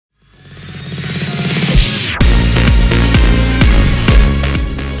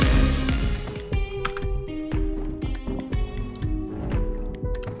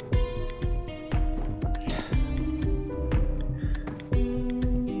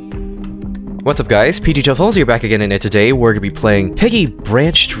What's up guys, PghLFilms here back again, and today we're gonna be playing Piggy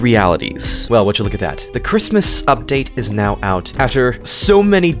Branched Realities. Well, would you look at that. The Christmas update is now out. After so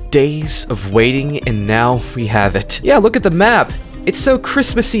many days of waiting, and now we have it. Yeah, look at the map. It's so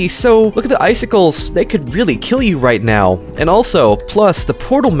Christmassy, so look at the icicles. They could really kill you right now. And also, plus the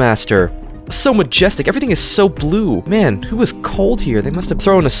Portal Master. So majestic. Everything is so blue. Man, who was cold here? They must have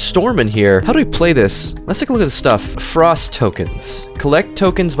thrown a storm in here. How do we play this? Let's take a look at the stuff. Frost tokens. Collect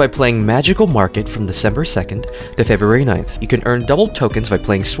tokens by playing Magical Market from December 2nd to February 9th. You can earn double tokens by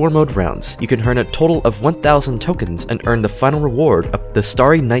playing Storm Mode rounds. You can earn a total of 1,000 tokens and earn the final reward of the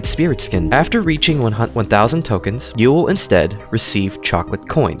Starry Night Spirit skin. After reaching 1,000 tokens, you will instead receive chocolate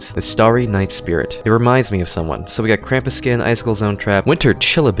coins. The Starry Night Spirit. It reminds me of someone. So we got Krampus skin, Icicle Zone Trap, Winter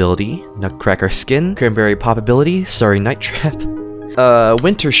Chill ability, Nutcracker skin, Cranberry Pop ability, Starry Night Trap.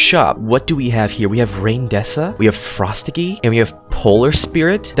 Winter Shop. What do we have here? We have Rain Dessa, we have Frostiggy, and we have Polar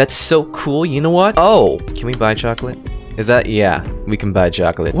Spirit. That's so cool. You know what? Oh, can we buy chocolate? Is that? Yeah, we can buy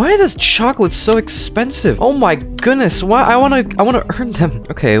chocolate. Why is chocolate so expensive? Oh my goodness, why? I wanna earn them.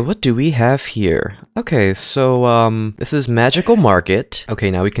 Okay, what do we have here? Okay, so, this is Magical Market.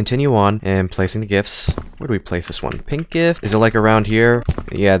 Okay, now we continue on and placing the gifts. Where do we place this one? Pink gift? Is it like around here?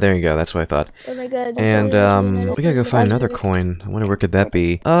 Yeah, there you go, that's what I thought. Oh my god. And, we gotta go find another coin. I wonder where could that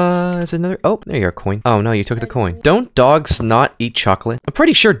be? Is another? Oh, there you are, coin. Oh no, you took the coin. Don't dogs not eat chocolate? I'm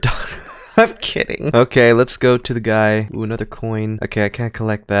pretty sure I'm kidding. Okay, let's go to the guy. Ooh, another coin. Okay, I can't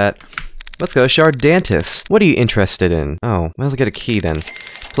collect that. Let's go, Shardantis. What are you interested in? Oh, might as well get a key then.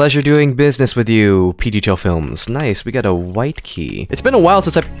 Pleasure doing business with you, PghLFilms. Nice, we got a white key. It's been a while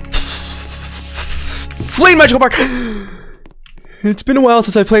since I played Magical Market. It's been a while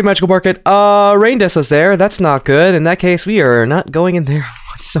since I played Magical Market. Rain Dessa's there. That's not good. In that case, we are not going in there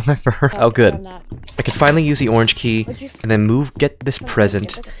whatsoever. Oh, good. I can finally use the orange key and then get this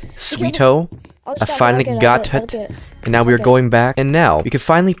present. Sweeto. I finally got it. And now we're going back. And now, we can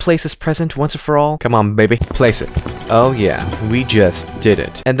finally place this present once and for all. Come on, baby. Place it. Oh, yeah. We just did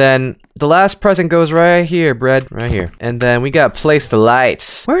it. And then the last present goes right here, bread. Right here. And then we got place the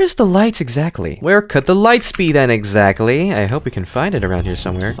lights. Where is the lights exactly? Where could the lights be then exactly? I hope we can find it around here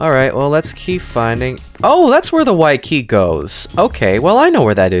somewhere. Alright, well, let's keep finding. Oh, that's where the white key goes. Okay, well, I know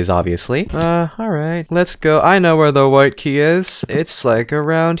where that is, obviously. Alright. Let's go. I know where the white key is. It's like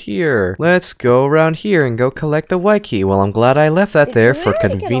around here. Let's go around here and go collect the white key. Well, I'm glad I left that there for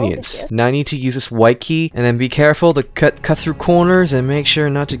convenience. Now I need to use this white key and then be careful to cut through corners and make sure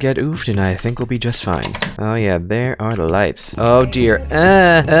not to get oofed, and I think we'll be just fine. Oh yeah, there are the lights. Oh dear.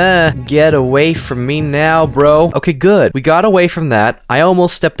 Get away from me now, bro. Okay, good. We got away from that. I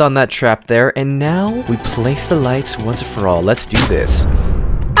almost stepped on that trap there, and now we place the lights once and for all. Let's do this.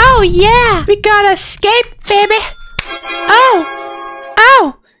 Oh yeah! We gotta escape, baby!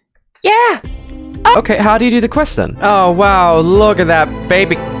 Oh! Yeah! Oh. Okay, how do you do the quest then? Oh wow, look at that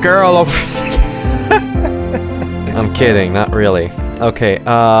baby girl over I'm kidding, not really. Okay,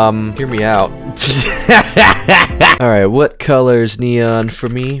 hear me out. Alright, what color's neon for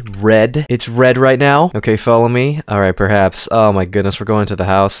me? Red. It's red right now. Okay, follow me. Alright, perhaps. Oh my goodness, we're going to the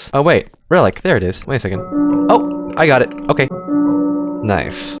house. Oh wait, relic, there it is. Wait a second. Oh, I got it. Okay.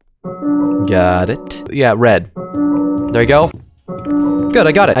 Nice. Got it. Yeah, red. There you go. Good,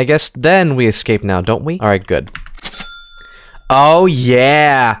 I got it. I guess then we escape now, don't we? Alright, good. Oh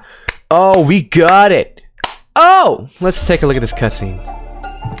yeah! Oh, we got it! Oh! Let's take a look at this cutscene.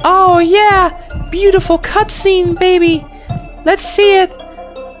 Oh yeah! Beautiful cutscene, baby! Let's see it!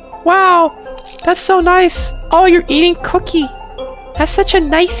 Wow! That's so nice! Oh, you're eating cookie! That's such a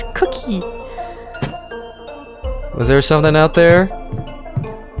nice cookie! Was there something out there?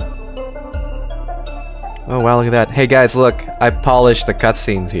 Oh wow, look at that. Hey guys, look! I polished the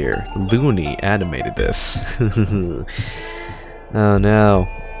cutscenes here. Looney animated this. Oh no.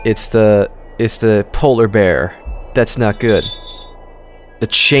 It's the polar bear. That's not good. The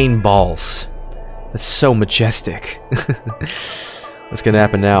chain balls. That's so majestic. What's gonna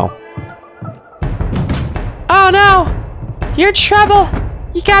happen now? Oh no! You're in trouble!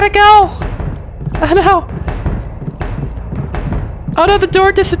 You gotta go! Oh no! Oh no, the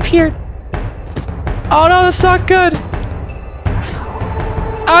door disappeared! Oh no, that's not good!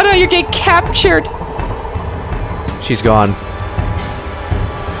 Oh no, you're getting captured! She's gone.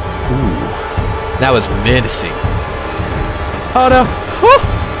 Ooh. That was menacing. Oh no! Oh!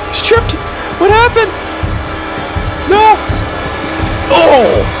 She tripped! What happened? No!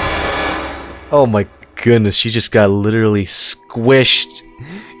 Oh! Oh my goodness, she just got literally squished.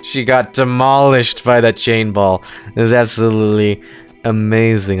 She got demolished by that chain ball. It was absolutely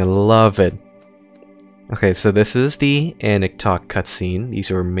amazing. I love it. Okay, so this is the Talk cutscene.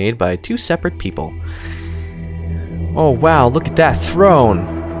 These were made by 2 separate people. Oh wow, look at that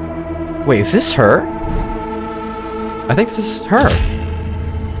throne! Wait, is this her? I think this is her.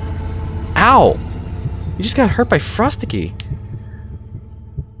 Ow! You just got hurt by Frosticky.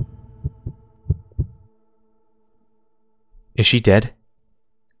 Is she dead?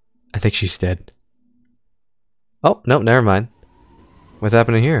 I think she's dead. Oh, no, never mind. What's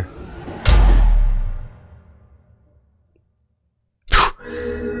happening here?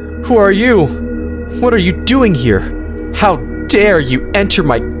 Who are you? What are you doing here? How dare you enter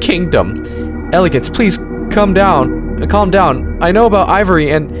my kingdom? Elegance, please calm down. Calm down. I know about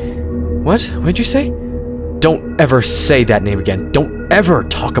Ivory and... What? What did you say? Don't ever say that name again. Don't ever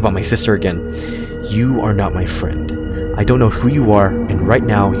talk about my sister again. You are not my friend. I don't know who you are, and right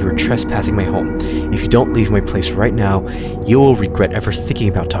now you are trespassing my home. If you don't leave my place right now, you will regret ever thinking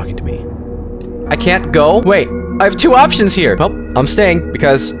about talking to me. I can't go? Wait, I have 2 options here. Well, I'm staying,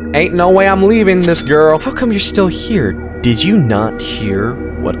 because ain't no way I'm leaving this girl. How come you're still here? Did you not hear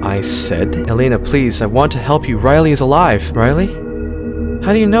what I said? Elena, please, I want to help you. Riley is alive. Riley?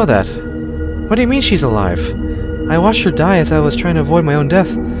 How do you know that? What do you mean she's alive? I watched her die as I was trying to avoid my own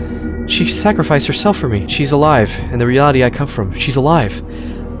death. She sacrificed herself for me. She's alive, and the reality I come from. She's alive.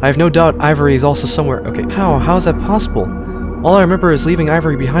 I have no doubt Ivory is also somewhere. Okay, how? How is that possible? All I remember is leaving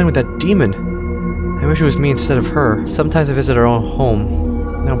Ivory behind with that demon. I wish it was me instead of her. Sometimes I visit her own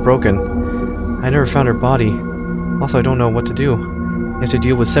home. Now broken. I never found her body. Also, I don't know what to do. I have to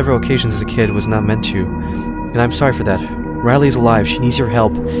deal with several occasions as a kid was not meant to. And I'm sorry for that. Riley is alive. She needs your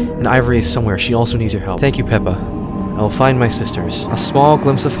help. And Ivory is somewhere. She also needs your help. Thank you, Peppa. I will find my sisters. A small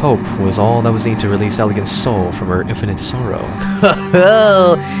glimpse of hope was all that was needed to release Elegance's soul from her infinite sorrow.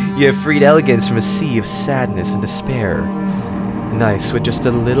 You have freed Elegance from a sea of sadness and despair. Nice, with just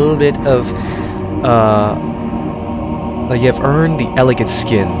a little bit of, you have earned the Elegance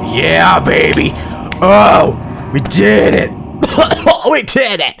skin. Yeah, baby! Oh! We did it! We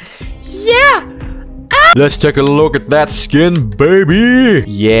did it! Yeah! Let's take a look at that skin, baby!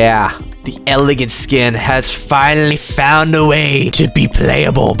 Yeah. The Elegance skin has finally found a way to be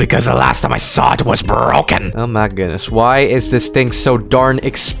playable because the last time I saw it was broken. Oh my goodness, why is this thing so darn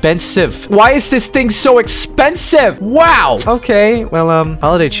expensive? Why is this thing so expensive? Wow! Okay, well,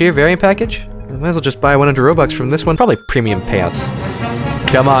 holiday cheer variant package? I might as well just buy 100 Robux from this one. Probably premium payouts.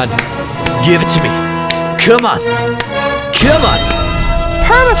 Come on. Give it to me. Come on. Come on.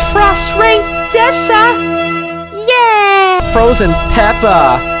 Permafrost Rain Dessa! Yeah! Frozen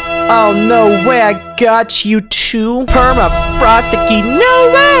Peppa. Oh, no way, I got you too. Permafrosticky,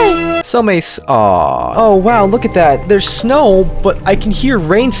 no way! So Aw. Oh, wow, look at that. There's snow, but I can hear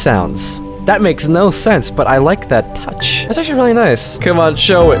rain sounds. That makes no sense, but I like that touch. That's actually really nice. Come on,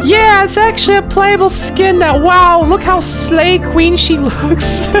 show it. Yeah, it's actually a playable skin that, wow, look how slay queen she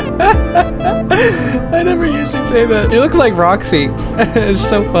looks. I never usually say that. It looks like Roxy. It's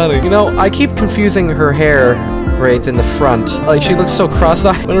so funny. You know, I keep confusing her hair right in the front. Like, she looks so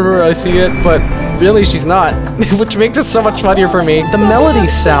cross-eyed whenever I see it, but really she's not, which makes it so much funnier for me. The melody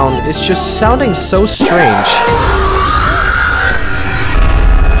sound is just sounding so strange.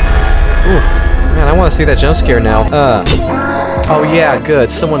 Oof. Man, I want to see that jump scare now. Oh yeah,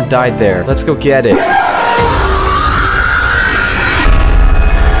 good. Someone died there. Let's go get it.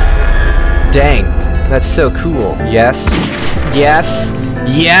 Dang. That's so cool. Yes. Yes.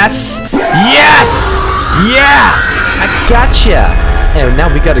 Yes. Yes! Yeah! I gotcha! And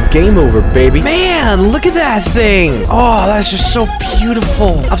now we got a game over, baby. Man, look at that thing! Oh, that's just so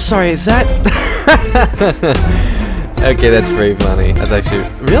beautiful. I'm sorry, is that... Okay, that's very funny. That's actually...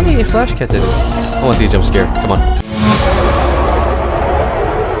 Really? Flash Cat did it. I want to see a jump scare. Come on.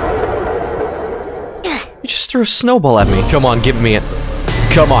 You just threw a snowball at me. Come on, give me it.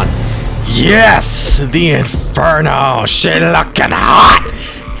 Come on. Yes! The Inferno! She looking hot!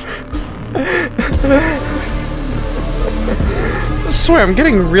 I swear, I'm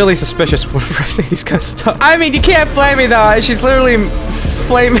getting really suspicious whenever I say these kind of stuff. I mean, you can't blame me though. She's literally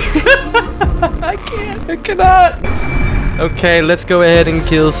flaming. I can't. I cannot. Okay, let's go ahead and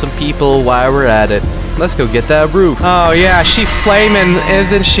kill some people while we're at it. Let's go get that roof. Oh yeah, she's flaming,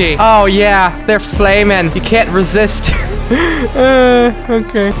 isn't she? Oh yeah, they're flaming. You can't resist.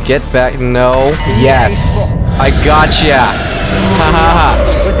 Okay. Get back. No. Yes. I gotcha. Ha ha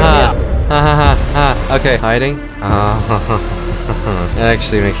ha. Ha ha ha. Okay. Hiding. That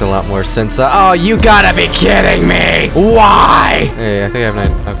actually makes a lot more sense. Oh, you gotta be kidding me! Why? Hey, I think I have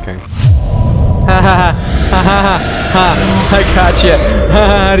 9. Okay. Ha ha ha ha ha! I gotcha.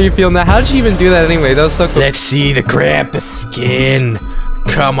 How do you feel now? How did you even do that anyway? That was so cool. Let's see the Krampus skin.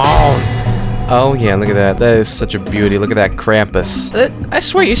 Come on. Oh yeah, look at that. That is such a beauty. Look at that Krampus. I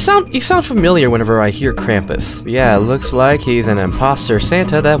swear, you sound familiar whenever I hear Krampus. Yeah, it looks like he's an imposter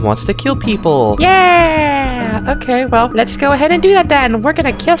Santa that wants to kill people. Yeah! Okay, well, let's go ahead and do that then. We're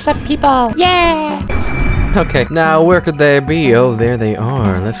gonna kill some people. Yeah! Okay, now where could they be? Oh, there they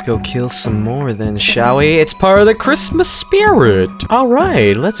are. Let's go kill some more then, shall we? It's part of the Christmas spirit.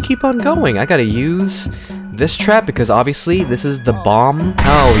 Alright, let's keep on going. I gotta use this trap because obviously this is the bomb.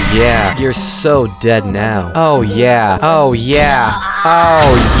 Oh yeah, you're so dead now. Oh yeah, oh yeah,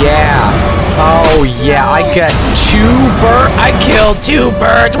 oh yeah, oh yeah, I got I killed 2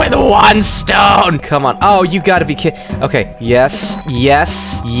 birds with 1 stone. Come on, oh, you gotta be kidding. Okay, yes,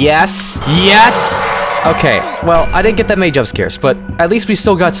 yes, yes, yes. Okay, well, I didn't get that many jump scares, but at least we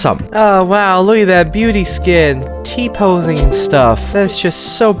still got some. Oh, wow, look at that beauty skin. T-posing and stuff. That's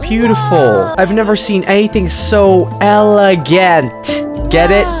just so beautiful. I've never seen anything so elegant. Get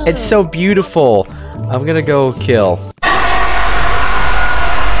it? It's so beautiful. I'm gonna go kill.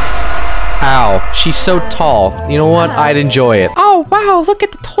 Ow, she's so tall. You know what? I'd enjoy it. Oh, wow, look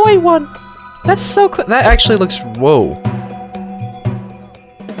at the toy one. That's so cool. That actually looks... Whoa.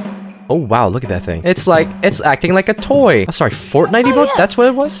 Oh wow, look at that thing. It's acting like a toy. Oh, sorry, Fortnite emote? Yeah. That's what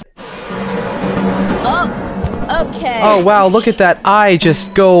it was? Oh, okay. Oh wow, look at that eye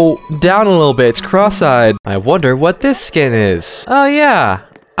just go down a little bit. It's cross-eyed. I wonder what this skin is. Oh yeah.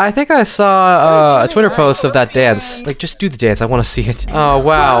 I think I saw a Twitter post of that dance. Like, just do the dance. I want to see it. Oh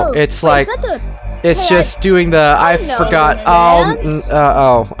wow, it's like... It's just doing the... I forgot.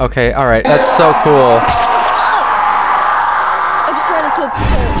 Oh, okay, alright. That's so cool. I just ran into a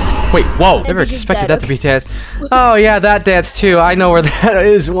pole. Wait, whoa! Never expected that to be dance. Oh yeah, that dance too. I know where that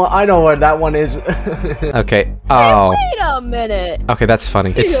is. Well, I know where that one is. Okay. Oh. Hey, wait a minute. Okay, that's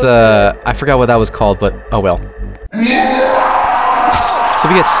funny. It's the I forgot what that was called, but oh well. So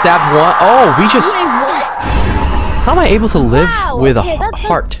we get stabbed one. Oh, we just. How am I able to live with a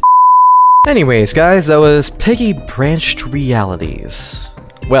heart? Anyways, guys, that was Piggy Branched Realities.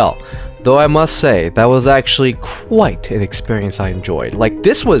 Well. Though I must say, that was actually quite an experience I enjoyed. Like,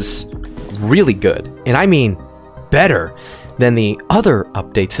 this was really good. And I mean, better than the other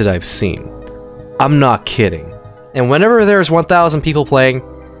updates that I've seen. I'm not kidding. And whenever there's 1,000 people playing,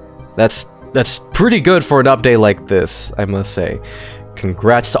 that's pretty good for an update like this, I must say.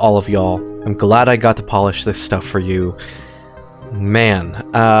 Congrats to all of y'all. I'm glad I got to polish this stuff for you. Man,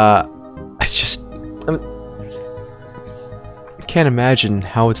 can't imagine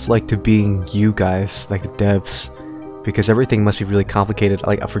how it's like to being you guys, like the devs, because everything must be really complicated.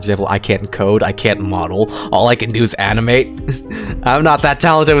 Like, for example, I can't code, I can't model, all I can do is animate. I'm not that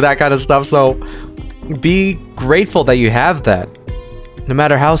talented with that kind of stuff, so be grateful that you have that. No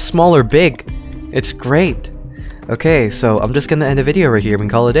matter how small or big, it's great. Okay, so I'm just gonna end the video right here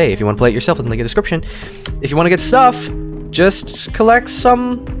and call it a day. If you want to play it yourself, then link in the description. If you want to get stuff, just collect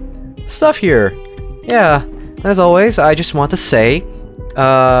some stuff here. Yeah. As always, I just want to say,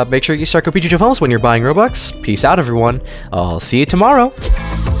 make sure you start PghLFilms when you're buying Robux. Peace out, everyone. I'll see you tomorrow.